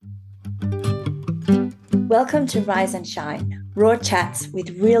Welcome to Rise and Shine, raw chats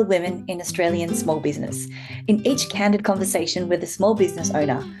with real women in Australian small business. In each candid conversation with a small business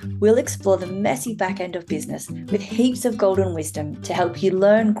owner, we'll explore the messy back end of business with heaps of golden wisdom to help you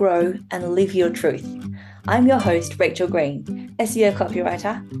learn, grow, and live your truth. I'm your host, Rachel Green, SEO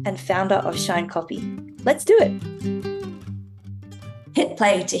copywriter and founder of Shine Copy. Let's do it. Hit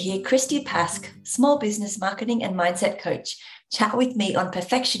play to hear Kristy Pask, small business marketing and mindset coach, chat with me on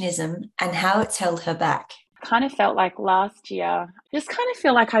perfectionism and how it's held her back. Kind of felt like last year, just kind of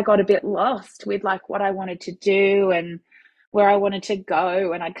feel like I got a bit lost with like what I wanted to do and where I wanted to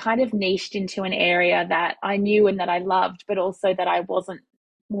go. And I'd kind of niched into an area that I knew and that I loved, but also that I wasn't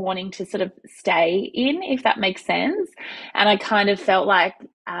wanting to sort of stay in, if that makes sense. And I kind of felt like,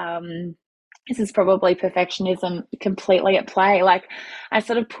 this is probably perfectionism completely at play. Like I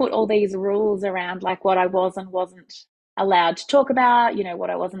sort of put all these rules around like what I was and wasn't allowed to talk about, what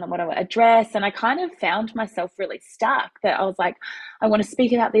I wasn't and what I would address. And I kind of found myself really stuck that I was like, I want to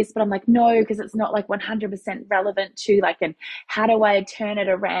speak about this, but I'm like, no, because it's not like 100% relevant to like, and how do I turn it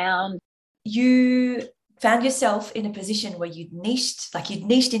around? You found yourself in a position where you'd niched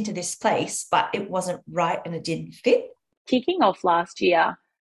into this place, but it wasn't right and it didn't fit. Kicking off last year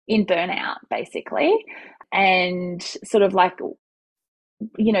in burnout, basically, and sort of like,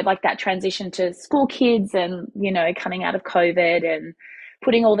 like that transition to school kids and, coming out of COVID and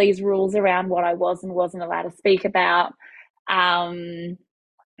putting all these rules around what I was and wasn't allowed to speak about. And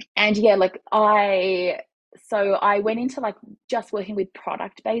yeah, so I went into like just working with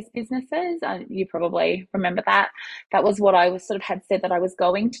product-based businesses. You probably remember that. That was what I was sort of had said that I was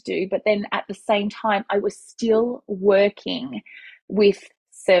going to do. But then at the same time, I was still working with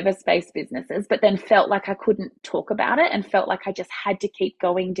service-based businesses, but then felt like I couldn't talk about it and felt like I just had to keep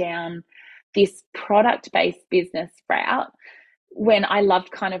going down this product-based business route when I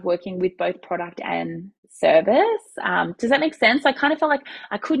loved kind of working with both product and service. Does that make sense? I kind of felt like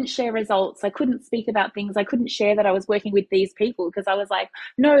I couldn't share results. I couldn't speak about things. I couldn't share that I was working with these people because I was like,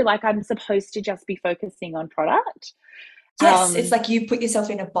 no, like I'm supposed to just be focusing on product. Yes, it's like you put yourself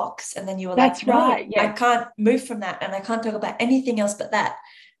in a box and then you were That's like, no, right. I Yeah. can't move from that and I can't talk about anything else but that.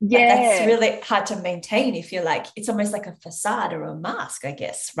 But that's Yeah. really hard to maintain if you're like, it's almost like a facade or a mask, I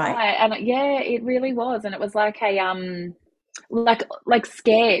guess, right? Right. And yeah, it really was. And it was like a like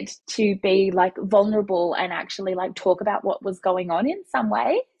scared to be like vulnerable and actually like talk about what was going on in some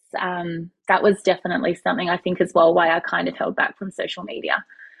ways. That was definitely something I think as well why I kind of held back from social media.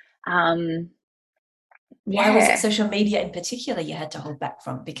 Um, Why was it yeah, social media in particular you had to hold back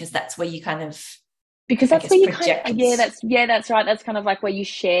from? Because that's where you kind of, because I that's guess, where you kind project. of that's right. That's kind of like where you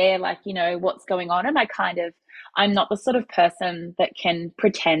share like what's going on, and I'm not the sort of person that can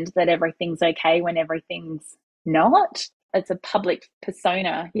pretend that everything's okay when everything's not. It's a public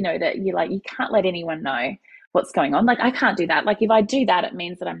persona, that you can't let anyone know what's going on. Like I can't do that. Like if I do that, it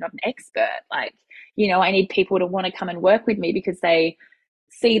means that I'm not an expert. Like, I need people to want to come and work with me because they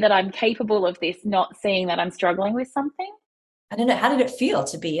see that I'm capable of this, not seeing that I'm struggling with something. I don't know, how did it feel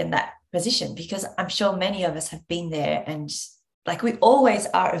to be in that position? Because I'm sure many of us have been there and like we always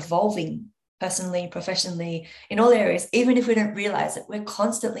are evolving personally, professionally, in all areas, even if we don't realize it, we're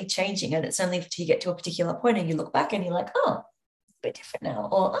constantly changing. And it's only until you get to a particular point and you look back and you're like, oh, it's a bit different now,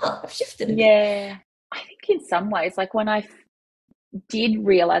 or oh, I've shifted a bit. Yeah. I think in some ways, like when I did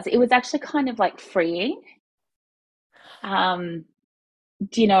realize it was actually kind of like freeing. Um,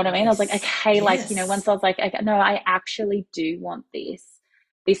 do you know what I mean? I was like, Yes, okay, like, once yes. I was like, okay, no, I actually do want this.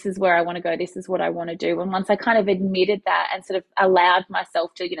 This is where I want to go. This is what I want to do. And once I kind of admitted that and sort of allowed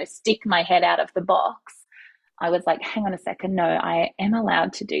myself to, stick my head out of the box, I was like, hang on a second, no, I am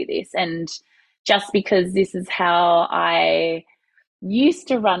allowed to do this. And just because this is how I used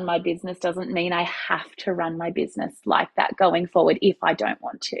to run my business doesn't mean I have to run my business like that going forward if I don't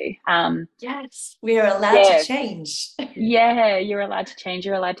want to. Yes, we are allowed to Yeah, change. yeah, you're allowed to change,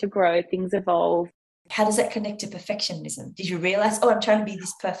 you're allowed to grow, things evolve. How does that connect to perfectionism? Did you realize, oh, I'm trying to be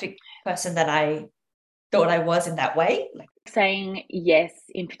this perfect person that I thought I was in that way? Like, Saying yes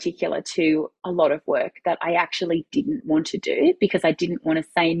in particular to a lot of work that I actually didn't want to do because I didn't want to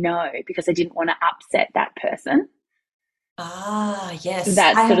say no, because I didn't want to upset that person. ah, yes,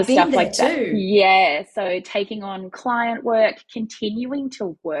 That I sort have of been stuff there like that. too. Yeah. So taking on client work, continuing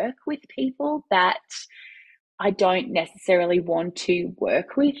to work with people that I don't necessarily want to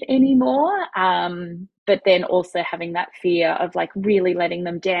work with anymore. But then also having that fear of like really letting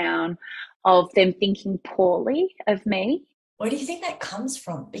them down, of them thinking poorly of me. Where do you think that comes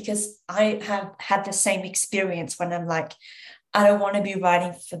from? Because I have had the same experience when I'm like, I don't want to be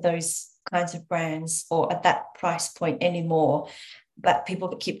writing for those kinds of brands or at that price point anymore but people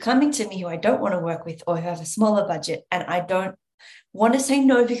keep coming to me who I don't want to work with or who have a smaller budget, and I don't want to say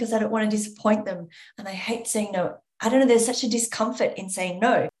no because I don't want to disappoint them. And I hate saying no. I don't know, there's such a discomfort in saying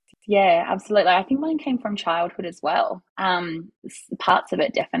no. Yeah, absolutely. I think mine came from childhood as well. Parts of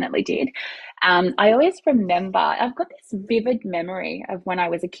it definitely did. I always remember, I've got this vivid memory of when I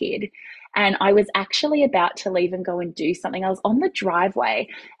was a kid, and I was actually about to leave and go and do something. I was on the driveway,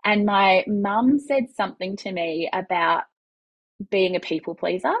 and my mum said something to me about being a people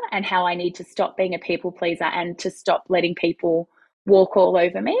pleaser and how I need to stop being a people pleaser and to stop letting people walk all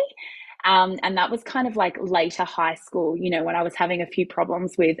over me. And that was kind of like later high school, you know, when I was having a few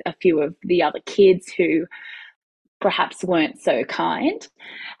problems with a few of the other kids who perhaps weren't so kind.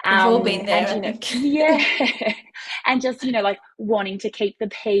 We've all been there, And, I you know, think. yeah. And just, you know, like wanting to keep the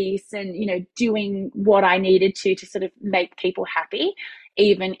peace and, you know, doing what I needed to sort of make people happy,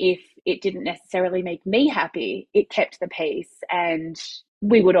 even if it didn't necessarily make me happy, it kept the peace and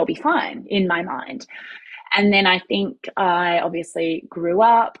we would all be fine in my mind. And then I think I obviously grew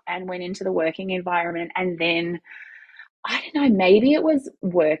up and went into the working environment. And then I don't know, maybe it was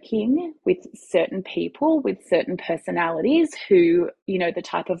working with certain people, with certain personalities who, you know, the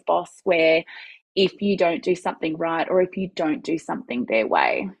type of boss where if you don't do something right or if you don't do something their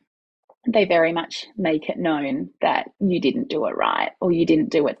way, they very much make it known that you didn't do it right or you didn't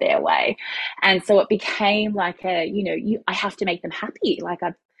do it their way. And so it became like a, you know, I have to make them happy. Like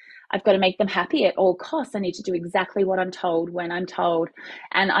I've got to make them happy at all costs. I need to do exactly what I'm told when I'm told.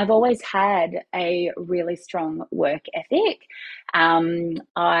 And I've always had a really strong work ethic.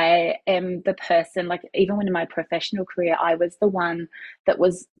 I am the person, like, even when in my professional career, I was the one that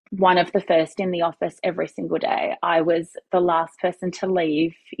was one of the first in the office every single day. I was the last person to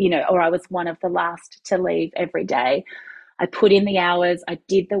leave, you know, or I was one of the last to leave every day. I put in the hours, I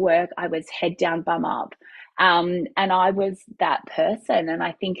did the work, I was head down, bum up. And I was that person. And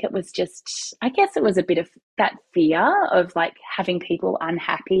I think it was just, I guess it was a bit of that fear of like having people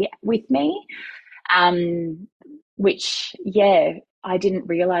unhappy with me, um, which, yeah, I didn't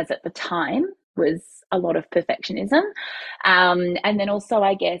realize at the time was a lot of perfectionism. And then also,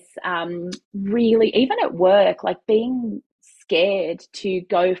 I guess, really, even at work, like being scared to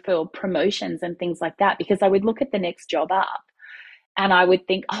go for promotions and things like that, because I would look at the next job up and I would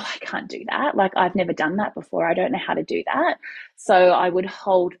think, oh, I can't do that. Like, I've never done that before. I don't know how to do that. So I would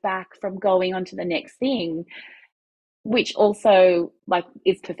hold back from going on to the next thing, which also like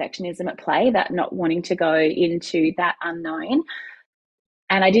is perfectionism at play, that not wanting to go into that unknown.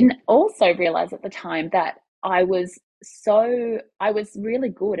 And I didn't also realize at the time that I was really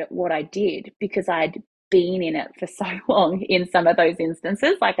good at what I did because I'd been in it for so long in some of those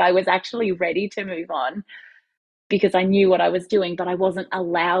instances. Like, I was actually ready to move on because I knew what I was doing, but I wasn't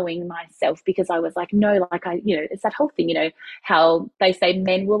allowing myself because I was like, no, like you know, it's that whole thing, you know, how they say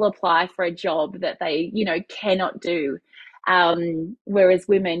men will apply for a job that they, you know, cannot do. Whereas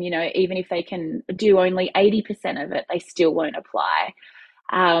women, you know, even if they can do only 80% of it, they still won't apply.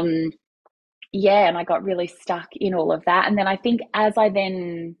 Um, yeah, and I got really stuck in all of that. And then I think as I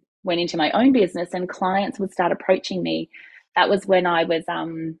then went into my own business and clients would start approaching me, that was when I was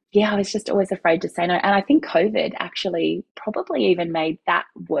yeah, I was just always afraid to say no. And I think COVID actually probably even made that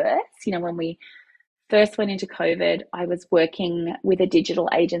worse. You know, when we first went into COVID, I was working with a digital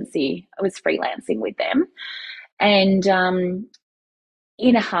agency. I was freelancing with them. And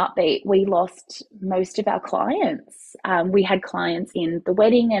in a heartbeat, we lost most of our clients. We had clients in the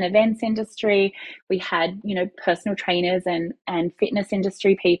wedding and events industry. We had, you know, personal trainers and fitness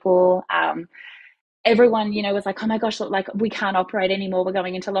industry people. Everyone, you know, was like, oh my gosh, look, like we can't operate anymore. We're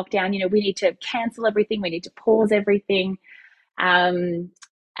going into lockdown. You know, we need to cancel everything. We need to pause everything. Um,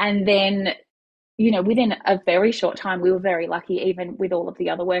 and then, you know, within a very short time, we were very lucky, even with all of the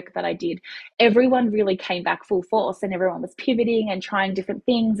other work that I did. Everyone really came back full force and everyone was pivoting and trying different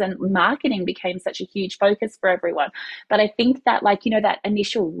things, and marketing became such a huge focus for everyone. But I think that, like, you know, that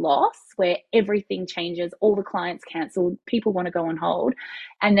initial loss where everything changes, all the clients cancelled, people want to go on hold,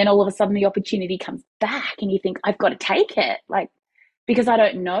 and then all of a sudden the opportunity comes back and you think, I've got to take it. Like, because I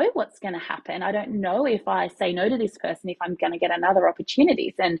don't know what's going to happen. I don't know if I say no to this person, if I'm going to get another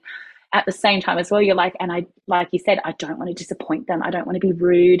opportunities. And at the same time as well, you're like, and I, like you said, I don't want to disappoint them. I don't want to be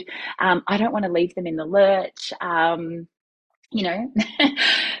rude. I don't want to leave them in the lurch. You know,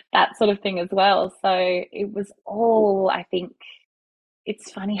 that sort of thing as well. So it was all, I think,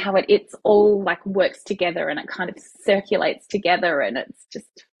 it's funny how it's all like works together and it kind of circulates together, and it's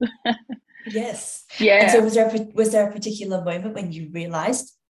just Yes. And so yeah. was there a particular moment when you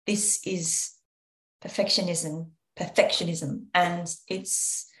realized this is perfectionism, and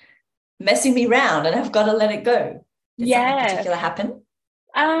it's messing me around and I've got to let it go? Did something Yeah. particular happen?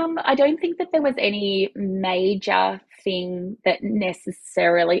 I don't think that there was any major thing that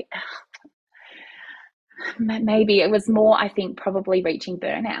necessarily, maybe it was more, I think, probably reaching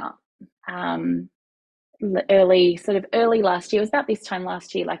burnout. Um, early last year, it was about this time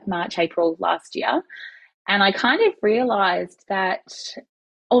last year, like March, April last year. And I kind of realized that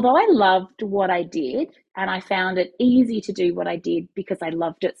although I loved what I did and I found it easy to do what I did because I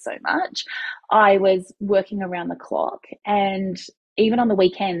loved it so much, I was working around the clock and even on the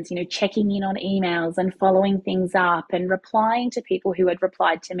weekends, checking in on emails and following things up and replying to people who had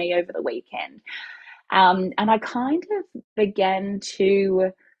replied to me over the weekend. And I kind of began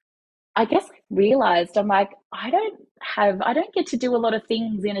to, I guess, realized I'm like, I don't get to do a lot of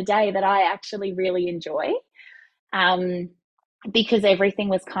things in a day that I actually really enjoy. Um, because everything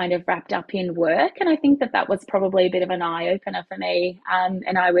was kind of wrapped up in work. And I think that that was probably a bit of an eye opener for me.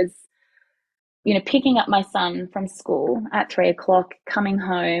 And I was, picking up my son from school at 3 o'clock, coming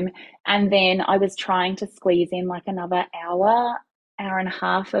home, and then I was trying to squeeze in like another hour and a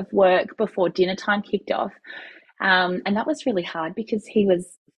half of work before dinner time kicked off. And that was really hard because he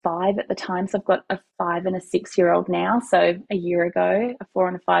was 5 at the time. So I've got a 5 and a 6-year old now. So a year ago, a 4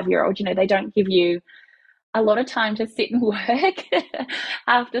 and a 5-year old, they don't give you a lot of time to sit and work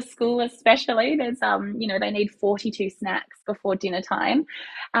after school, especially. There's they need 42 snacks before dinner time.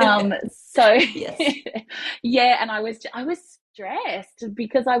 So Yes. yeah, and I was stressed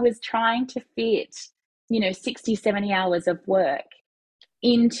because I was trying to fit 60, 70 hours of work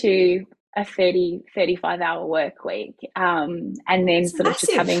into a 35 hour work week, and then It's sort of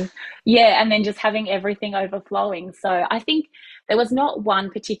just massive. having, yeah, and then just having everything overflowing. So I think there was not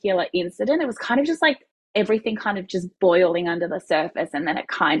one particular incident. It was kind of just like everything kind of just boiling under the surface, and then it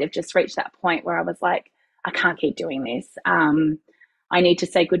kind of just reached that point where I was like, I can't keep doing this. I need to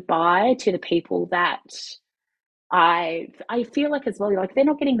say goodbye to the people that I feel like, as well, like they're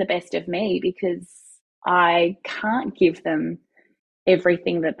not getting the best of me because I can't give them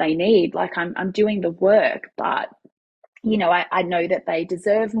everything that they need. Like I'm doing the work, but I know that they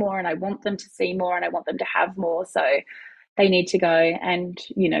deserve more and I want them to see more and I want them to have more. So they need to go and,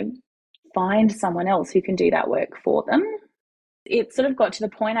 find someone else who can do that work for them. It sort of got to the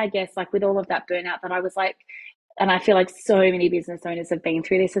point, I guess, like with all of that burnout, that I was like, and I feel like so many business owners have been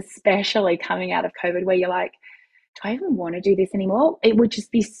through this, especially coming out of COVID, where you're like, do I even want to do this anymore? It would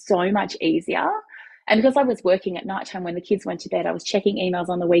just be so much easier. And because I was working at nighttime when the kids went to bed, I was checking emails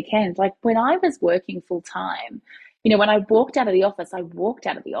on the weekend. Like when I was working full time, when I walked out of the office, I walked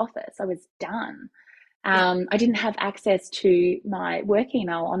out of the office. I was done. Yeah. I didn't have access to my work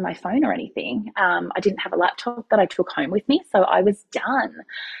email on my phone or anything. I didn't have a laptop that I took home with me. So I was done.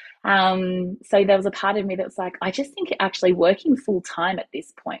 So there was a part of me that was like, I just think actually working full time at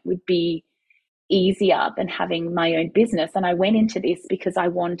this point would be easier than having my own business. And I went into this because I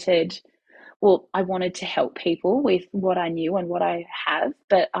wanted to help people with what I knew and what I have,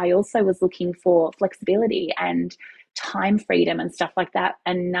 but I also was looking for flexibility and time freedom and stuff like that.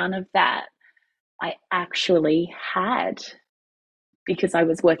 And none of that I actually had because I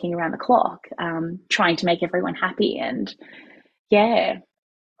was working around the clock, trying to make everyone happy. And yeah.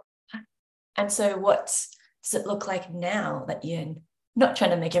 And so, what does it look like now that you're not trying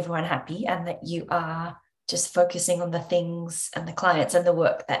to make everyone happy and that you are just focusing on the things and the clients and the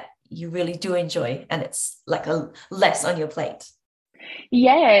work that you really do enjoy, and it's like a less on your plate?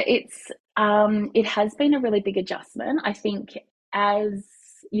 Yeah, it has been a really big adjustment. I think, as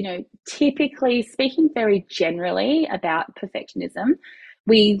typically speaking very generally about perfectionism,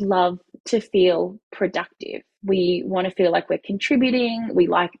 we love to feel productive. We want to feel like we're contributing. We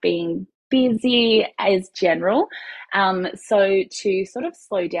like being busy as general. So to sort of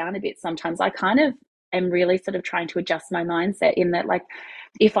slow down a bit, sometimes I kind of am really sort of trying to adjust my mindset in that, like,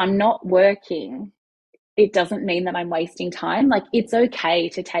 if I'm not working, it doesn't mean that I'm wasting time. Like, it's okay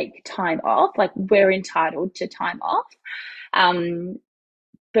to take time off. Like, we're entitled to time off. Um,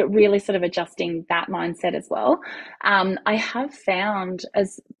 but really sort of adjusting that mindset as well. I have found,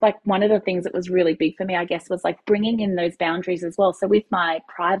 as like one of the things that was really big for me, I guess, was like bringing in those boundaries as well. So with my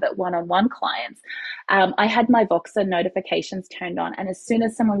private one-on-one clients, I had my Voxer notifications turned on, and as soon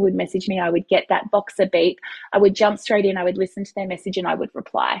as someone would message me, I would get that Voxer beep. I would jump straight in. I would listen to their message and I would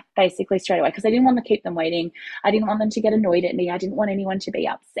reply basically straight away because I didn't want to keep them waiting. I didn't want them to get annoyed at me. I didn't want anyone to be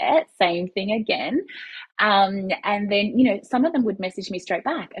upset. Same thing again. And then, some of them would message me straight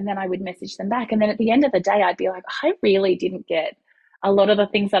back and then I would message them back. And then at the end of the day, I'd be like, I really didn't get a lot of the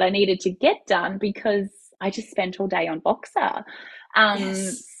things that I needed to get done because I just spent all day on Boxer.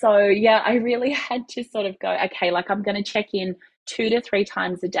 Yes. So yeah, I really had to sort of go, okay, like I'm going to check in 2 to 3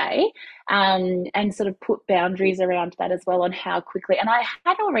 times a day, and sort of put boundaries around that as well on how quickly. And I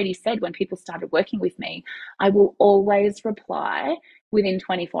had already said when people started working with me, I will always reply within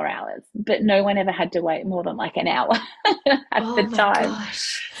 24 hours, but no one ever had to wait more than like an hour at Oh the my time.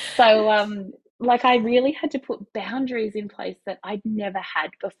 gosh. So, like I really had to put boundaries in place that I'd never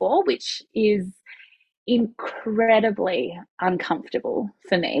had before, which is incredibly uncomfortable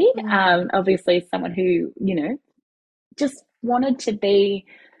for me. Mm. Obviously, someone who, just wanted to be,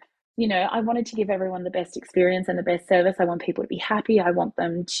 I wanted to give everyone the best experience and the best service. I want people to be happy. I want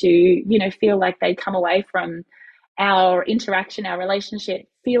them to, feel like they come away from our interaction, our relationship,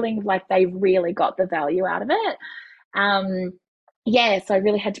 feeling like they really got the value out of it. Um, yeah, so I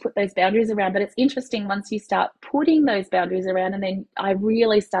really had to put those boundaries around. But it's interesting once you start putting those boundaries around, and then I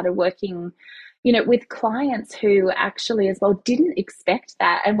really started working, with clients who actually as well didn't expect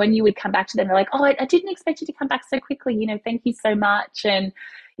that. And when you would come back to them, they're like, "Oh, I didn't expect you to come back so quickly. Thank you so much." And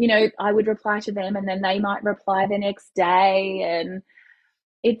I would reply to them, and then they might reply the next day, and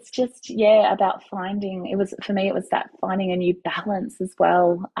it's just, yeah, about finding. It was for me, it was that finding a new balance as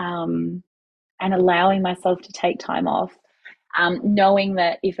well. And allowing myself to take time off, knowing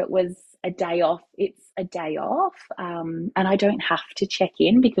that if it was a day off, it's a day off, and I don't have to check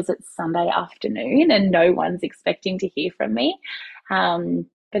in because it's Sunday afternoon and no one's expecting to hear from me.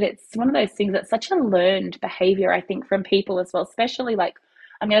 But it's one of those things that's such a learned behavior, I think, from people as well, especially like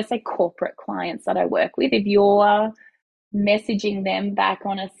I'm going to say corporate clients that I work with. If you're messaging them back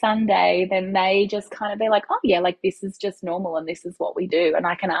on a Sunday, then they just kind of be like, oh, yeah, like this is just normal and this is what we do. And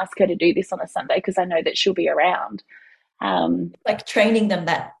I can ask her to do this on a Sunday because I know that she'll be around. Like training them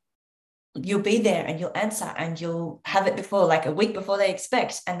that you'll be there and you'll answer and you'll have it before, like a week before they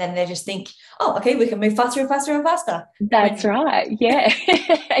expect. And then they just think, oh, okay, we can move faster and faster and faster. That's When, right. Yeah.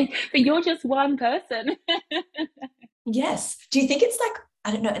 But you're just one person. yes. Do you think it's like,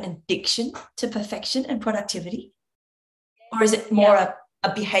 I don't know, an addiction to perfection and productivity? Or is it more Yeah.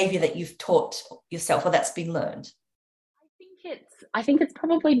 a behavior that you've taught yourself or that's been learned? I think it's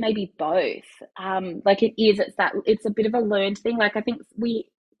probably maybe both. Like it is, it's a bit of a learned thing. Like I think we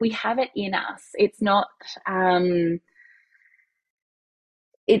have it in us. It's not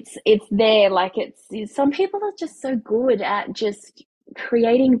it's there. Like some people are just so good at just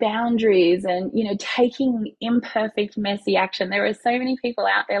creating boundaries and taking imperfect messy action. There are so many people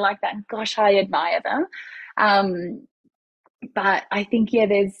out there like that, and gosh, I admire them. But I think, yeah,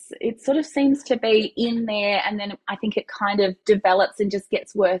 it sort of seems to be in there, and then I think it kind of develops and just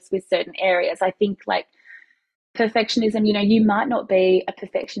gets worse with certain areas. I think like perfectionism, you might not be a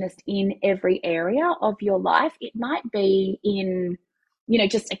perfectionist in every area of your life. It might be in,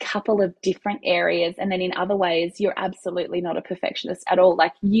 just a couple of different areas. And then in other ways, you're absolutely not a perfectionist at all.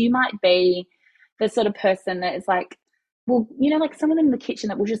 Like you might be the sort of person that is like, well, like someone in the kitchen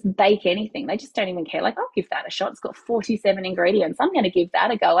that will just bake anything. They just don't even care. Like, I'll give that a shot. It's got 47 ingredients. I'm going to give that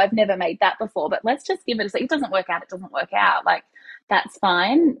a go. I've never made that before, but let's just give it a say. It doesn't work out. It doesn't work out. Like, that's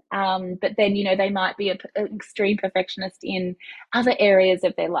fine. But then, they might be an extreme perfectionist in other areas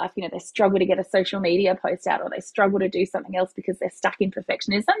of their life. They struggle to get a social media post out or they struggle to do something else because they're stuck in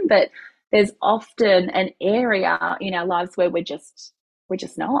perfectionism. But there's often an area in our lives where we're just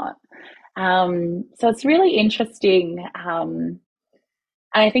not. So it's really interesting. And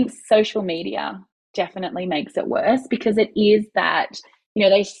I think social media definitely makes it worse because it is that,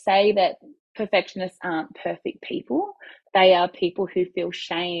 they say that perfectionists aren't perfect people. They are people who feel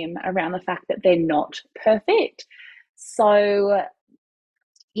shame around the fact that they're not perfect. So,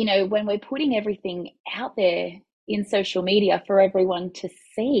 when we're putting everything out there in social media for everyone to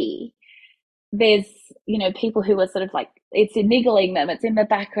see, there's people who are sort of like it's niggling them, it's in the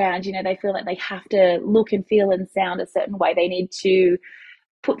background, they feel like they have to look and feel and sound a certain way, they need to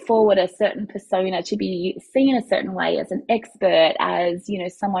put forward a certain persona to be seen a certain way as an expert, as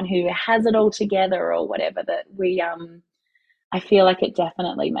someone who has it all together or whatever, that I feel like it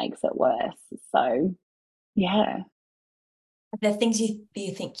definitely makes it worse. So yeah. Are there things you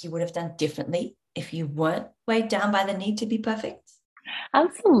think you would have done differently if you weren't weighed down by the need to be perfect?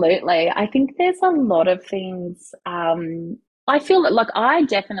 Absolutely. I think there's a lot of things. I feel that, like, I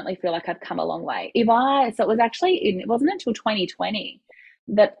definitely feel like I've come a long way. So it was actually, it wasn't until 2020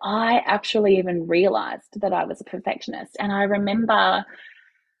 that I actually even realized that I was a perfectionist. And I remember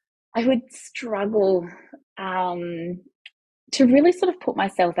I would struggle um, to really sort of put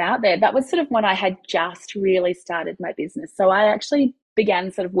myself out there. That was sort of when I had just really started my business. So I actually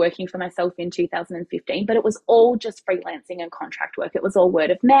began sort of working for myself in 2015, but it was all just freelancing and contract work. It was all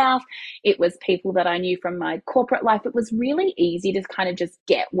word of mouth. It was people that I knew from my corporate life. It was really easy to kind of just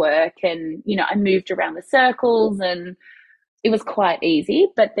get work. And, I moved around the circles and it was quite easy,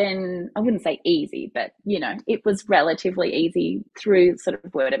 but then I wouldn't say easy, but it was relatively easy through sort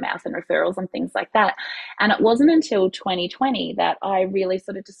of word of mouth and referrals and things like that. And it wasn't until 2020 that I really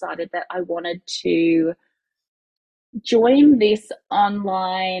sort of decided that I wanted to join this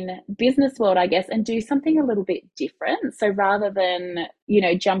online business world, I guess, and do something a little bit different. So rather than,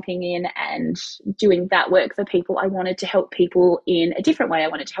 jumping in and doing that work for people, I wanted to help people in a different way. I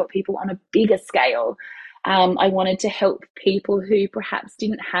wanted to help people on a bigger scale. I wanted to help people who perhaps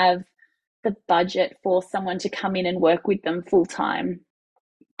didn't have the budget for someone to come in and work with them full time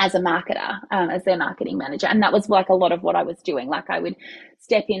as a marketer, as their marketing manager. And that was like a lot of what I was doing. Like I would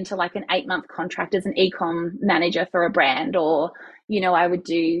step into like an 8-month contract as an e-com manager for a brand, or, I would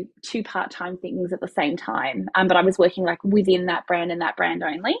do 2 part-time things at the same time. But I was working like within that brand and that brand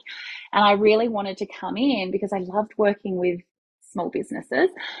only. And I really wanted to come in because I loved working with small businesses,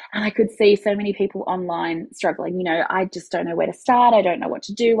 and I could see so many people online struggling. I just don't know where to start. I don't know what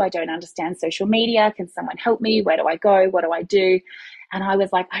to do. I don't understand social media. Can someone help me? Where do I go? What do I do? And I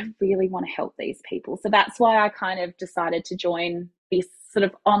was like, I really want to help these people. So that's why I kind of decided to join this sort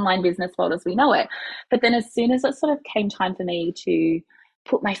of online business world as we know it. But then as soon as it sort of came time for me to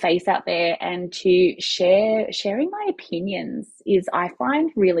put my face out there and to sharing my opinions is, I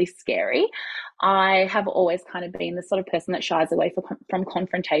find, really scary. I have always kind of been the sort of person that shies away from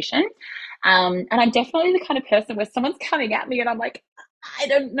confrontation. And I'm definitely the kind of person where someone's coming at me and I'm like, I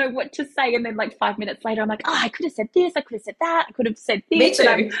don't know what to say. And then like 5 minutes later, I'm like, oh, I could have said this. I could have said that. I could have said this. Me too.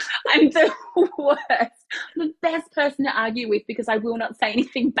 And I'm the worst. I'm the best person to argue with because I will not say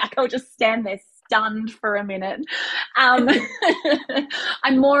anything back. I'll just stand there stunned for a minute.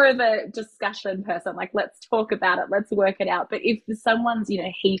 I'm more of a discussion person. Like, let's talk about it. Let's work it out. But if someone's,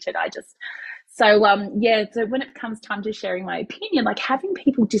 heated, so when it comes time to sharing my opinion, like having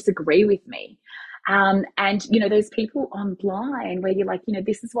people disagree with me, and those people online where you're like,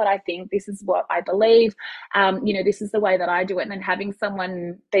 this is what I think, this is what I believe, this is the way that I do it, and then having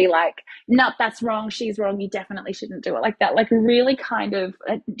someone be like, no, that's wrong, she's wrong, you definitely shouldn't do it, like that, like really kind of,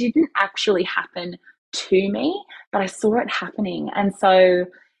 it didn't actually happen to me, but I saw it happening. And so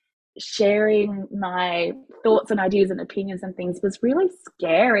sharing my thoughts and ideas and opinions and things was really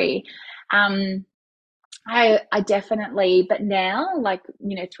scary. I definitely, but now, like,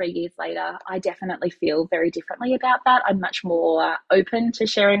 3 years later, I definitely feel very differently about that. I'm much more open to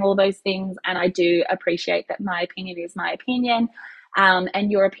sharing all those things. And I do appreciate that my opinion is my opinion.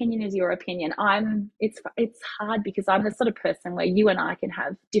 And your opinion is your opinion. It's hard because I'm the sort of person where you and I can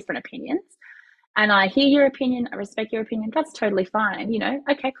have different opinions. And I hear your opinion, I respect your opinion, that's totally fine.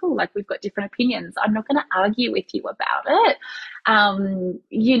 Okay, cool, like we've got different opinions. I'm not going to argue with you about it.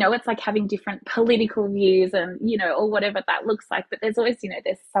 It's like having different political views and, or whatever that looks like. But there's always,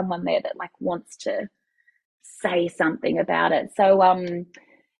 there's someone there that like wants to say something about it. So, I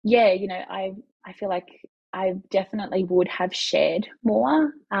feel like I definitely would have shared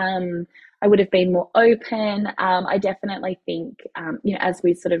more. I would have been more open. I definitely think, as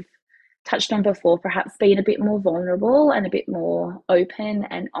we sort of touched on before, perhaps being a bit more vulnerable and a bit more open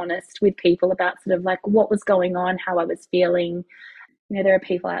and honest with people about sort of like what was going on, how I was feeling. There are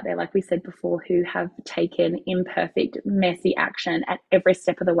people out there, like we said before, who have taken imperfect, messy action at every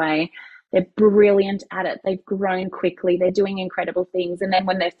step of the way. They're brilliant at it. They've grown quickly. They're doing incredible things. And then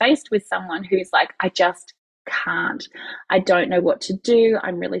when they're faced with someone who's like, I just can't, I don't know what to do,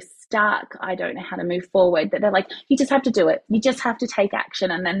 I'm really stuck, I don't know how to move forward, that they're like, you just have to do it, you just have to take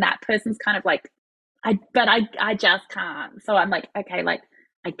action. And then that person's kind of like, I just can't. So I'm like, okay, like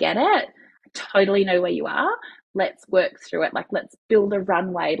I get it, I totally know where you are, let's work through it, like let's build a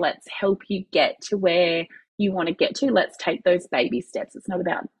runway, let's help you get to where you want to get to, let's take those baby steps. It's not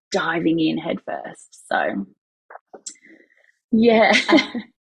about diving in head first. So yeah.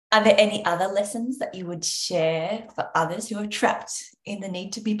 Are there any other lessons that you would share for others who are trapped in the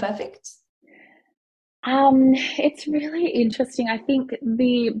need to be perfect? It's really interesting. I think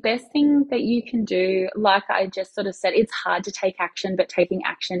the best thing that you can do, like I just sort of said, it's hard to take action, but taking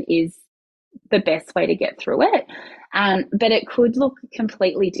action is the best way to get through it. But it could look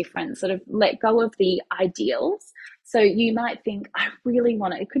completely different. Sort of let go of the ideals. So you might think, I really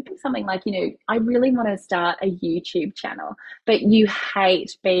want to, it could be something like, I really want to start a YouTube channel, but you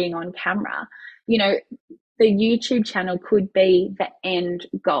hate being on camera. The YouTube channel could be the end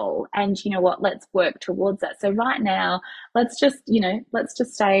goal. And you know what, let's work towards that. So right now, let's just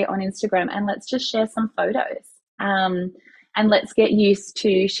stay on Instagram and let's just share some photos. And let's get used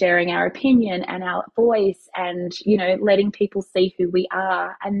to sharing our opinion and our voice and, letting people see who we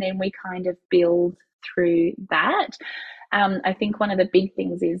are. And then we kind of build through that. I think one of the big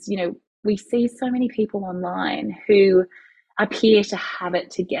things is, we see so many people online who appear to have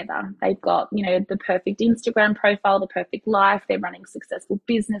it together. They've got, the perfect Instagram profile, the perfect life. They're running successful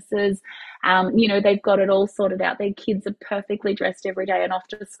businesses. They've got it all sorted out. Their kids are perfectly dressed every day and off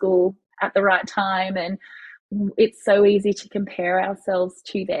to school at the right time. And it's so easy to compare ourselves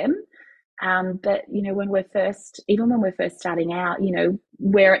to them. But even when we're first starting out,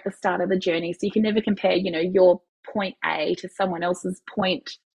 we're at the start of the journey. So you can never compare, your point A to someone else's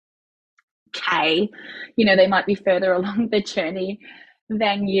point K. They might be further along the journey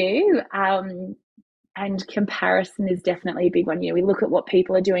than you. And comparison is definitely a big one. We look at what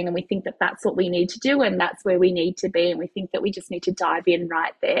people are doing and we think that that's what we need to do and that's where we need to be. And we think that we just need to dive in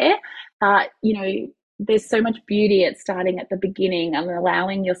right there. But, there's so much beauty at starting at the beginning and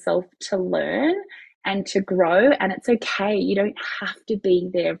allowing yourself to learn and to grow. And it's okay. You don't have to be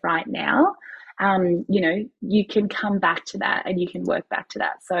there right now. You can come back to that and you can work back to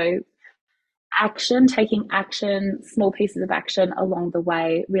that. So taking action, small pieces of action along the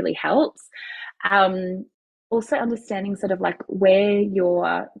way really helps. Also understanding sort of like where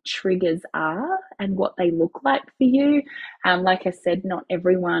your triggers are and what they look like for you. Like I said, not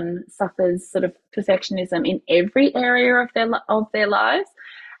everyone suffers sort of perfectionism in every area of their lives.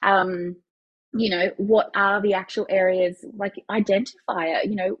 What are the actual areas? Like, identify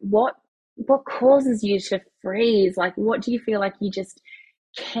it. What causes you to freeze? Like, what do you feel like you just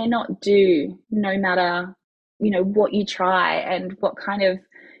cannot do, no matter what you try, and what kind of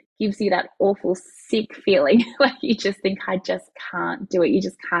gives you that awful sick feeling like you just think, I just can't do it, you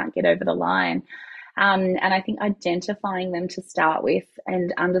just can't get over the line. And I think identifying them to start with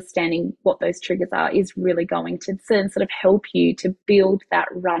and understanding what those triggers are is really going to sort of help you to build that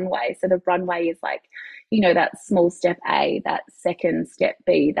runway. So the runway is like, that small step A, that second step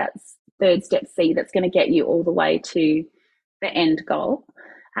B, that third step C, that's going to get you all the way to the end goal.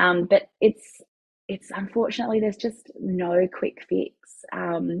 But it's unfortunately, there's just no quick fix.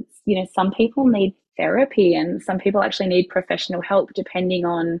 Some people need therapy and some people actually need professional help depending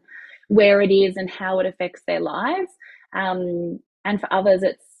on where it is and how it affects their lives. And for others,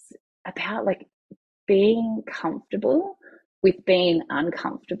 it's about like being comfortable with being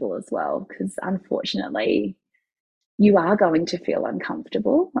uncomfortable as well, because unfortunately you are going to feel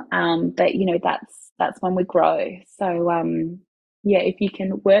uncomfortable. But that's when we grow. So if you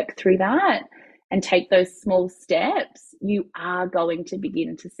can work through that and take those small steps, you are going to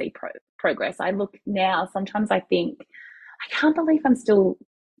begin to see progress. I look now, sometimes I think, I can't believe I'm still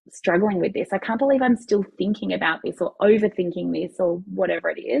struggling with this. I can't believe I'm still thinking about this or overthinking this or whatever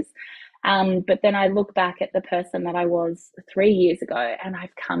it is. But then I look back at the person that I was 3 years ago and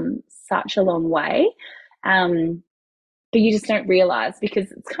I've come such a long way. But you just don't realize, because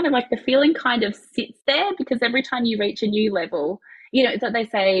it's kind of like the feeling kind of sits there, because every time you reach a new level, that they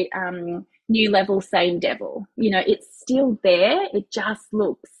say, new level, same devil, it's still there. It just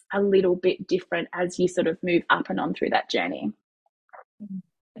looks a little bit different as you sort of move up and on through that journey.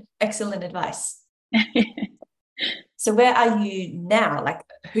 Excellent advice. So where are you now? Like,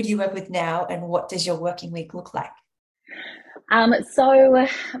 who do you work with now and what does your working week look like? So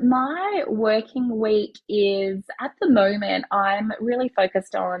my working week is, at the moment, I'm really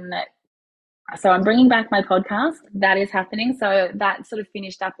focused on, so I'm bringing back my podcast. That is happening. So that sort of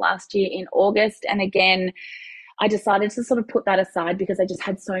finished up last year in August. And again, I decided to sort of put that aside because I just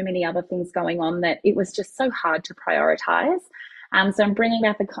had so many other things going on that it was just so hard to prioritize. So I'm bringing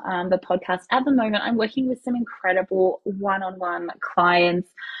back the podcast. At the moment, I'm working with some incredible one-on-one clients.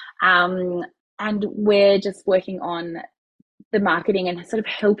 And we're just working on the marketing and sort of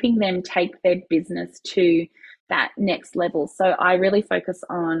helping them take their business to that next level. So I really focus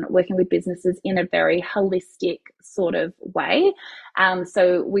on working with businesses in a very holistic sort of way.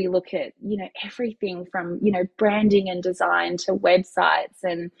 So we look at, everything from, branding and design to websites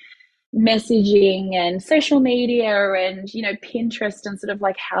and messaging and social media and, Pinterest and sort of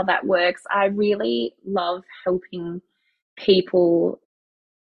like how that works. I really love helping people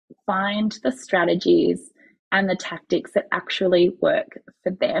find the strategies and the tactics that actually work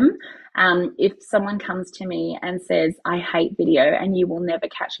for them. If someone comes to me and says, I hate video and you will never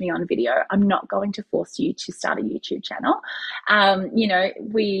catch me on video, I'm not going to force you to start a YouTube channel.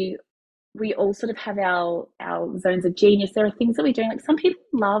 We all sort of have our zones of genius. There are things that we're doing. Like, some people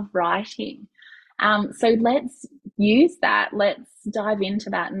love writing. So let's use that. Let's dive into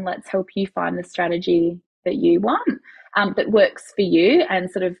that and let's help you find the strategy that you want, that works for you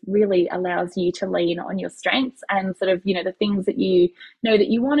and sort of really allows you to lean on your strengths and sort of, the things that you know that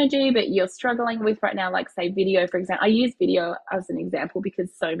you want to do, but you're struggling with right now, like say video, for example. I use video as an example because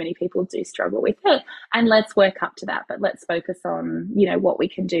so many people do struggle with it, and let's work up to that, but let's focus on, what we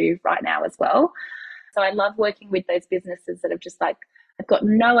can do right now as well. So I love working with those businesses that have just like, I've got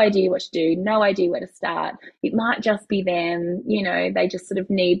no idea what to do, no idea where to start. It might just be them, you know, they just sort of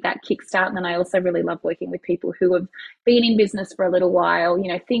need that kickstart. And then I also really love working with people who have been in business for a little while,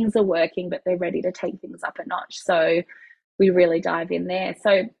 you know, things are working, but they're ready to take things up a notch. So we really dive in there.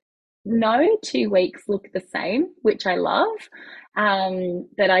 So no 2 weeks look the same, which I love.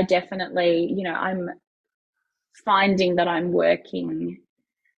 But I definitely, you know, I'm finding that I'm working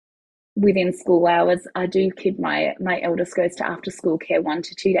within school hours. I do keep my eldest goes to after school care 1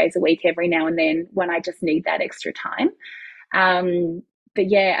 to 2 days a week every now and then when I just need that extra time. But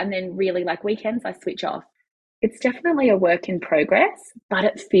yeah, and then really like weekends I switch off. It's definitely a work in progress, but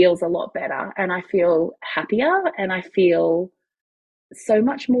it feels a lot better and I feel happier and I feel so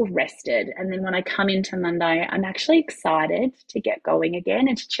much more rested. And then when I come into Monday, I'm actually excited to get going again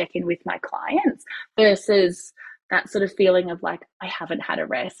and to check in with my clients versus that sort of feeling of like, I haven't had a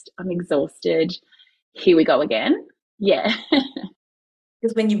rest. I'm exhausted. Here we go again. Yeah.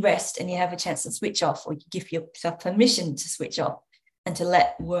 Because when you rest and you have a chance to switch off, or you give yourself permission to switch off and to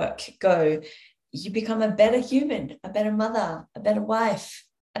let work go, you become a better human, a better mother, a better wife,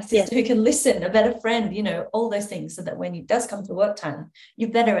 a sister who can listen, a better friend, you know, all those things, so that when it does come to work time, you're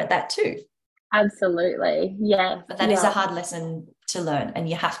better at that too. Absolutely. Yeah. But that is a hard lesson to learn, and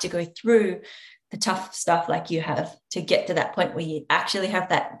you have to go through the tough stuff like you have to get to that point where you actually have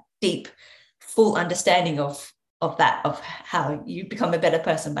that deep, full understanding of how you become a better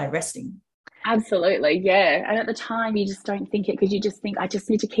person by resting. Absolutely. Yeah. And at the time, you just don't think it because you just think, I just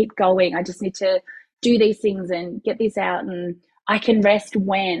need to keep going. I just need to do these things and get this out. And I can rest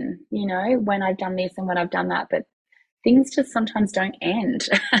when, you know, when I've done this and when I've done that. But things just sometimes don't end.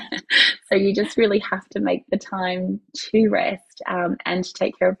 So you just really have to make the time to rest and to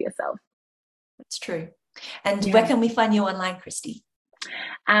take care of yourself. That's true. And where can we find you online, Kristy?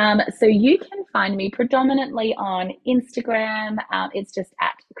 So you can find me predominantly on Instagram. It's just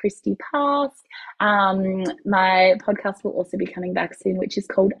at Kristy Pask. My podcast will also be coming back soon, which is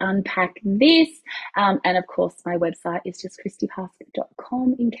called Unpack This. And of course, my website is just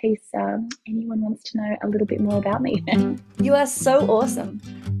kristypask.com in case anyone wants to know a little bit more about me. You are so awesome.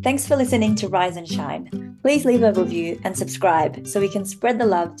 Thanks for listening to Rise and Shine. Please leave a review and subscribe so we can spread the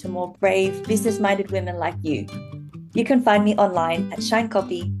love to more brave, business-minded women like you. You can find me online at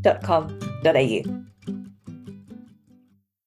shinecopy.com.au.